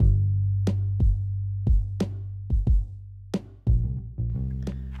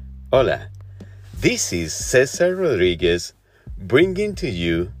Hola, this is Cesar Rodriguez bringing to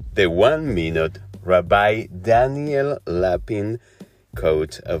you the 1 minute Rabbi Daniel Lapin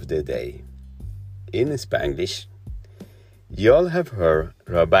quote of the day. In Spanglish, you all have heard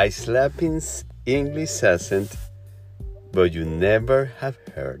Rabbi Lapin's English accent, but you never have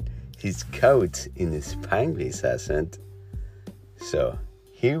heard his quote in Spanglish accent. So,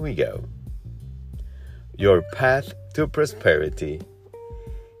 here we go. Your path to prosperity.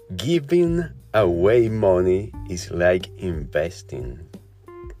 Giving away money is like investing.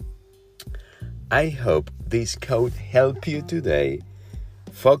 I hope this quote helped you today.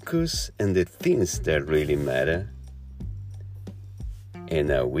 Focus on the things that really matter. And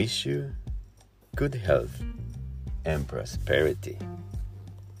I wish you good health and prosperity.